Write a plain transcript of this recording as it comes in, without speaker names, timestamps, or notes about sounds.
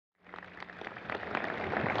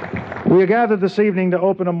We are gathered this evening to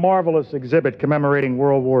open a marvelous exhibit commemorating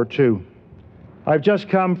World War II. I've just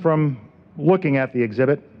come from looking at the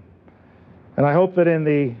exhibit, and I hope that in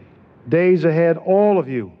the days ahead, all of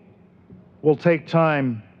you will take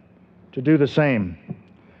time to do the same.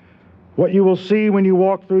 What you will see when you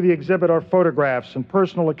walk through the exhibit are photographs and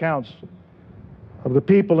personal accounts of the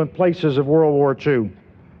people and places of World War II.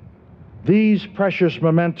 These precious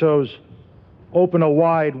mementos open a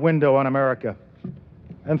wide window on America.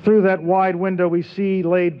 And through that wide window, we see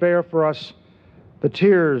laid bare for us the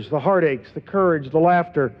tears, the heartaches, the courage, the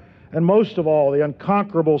laughter, and most of all, the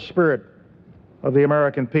unconquerable spirit of the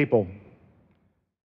American people.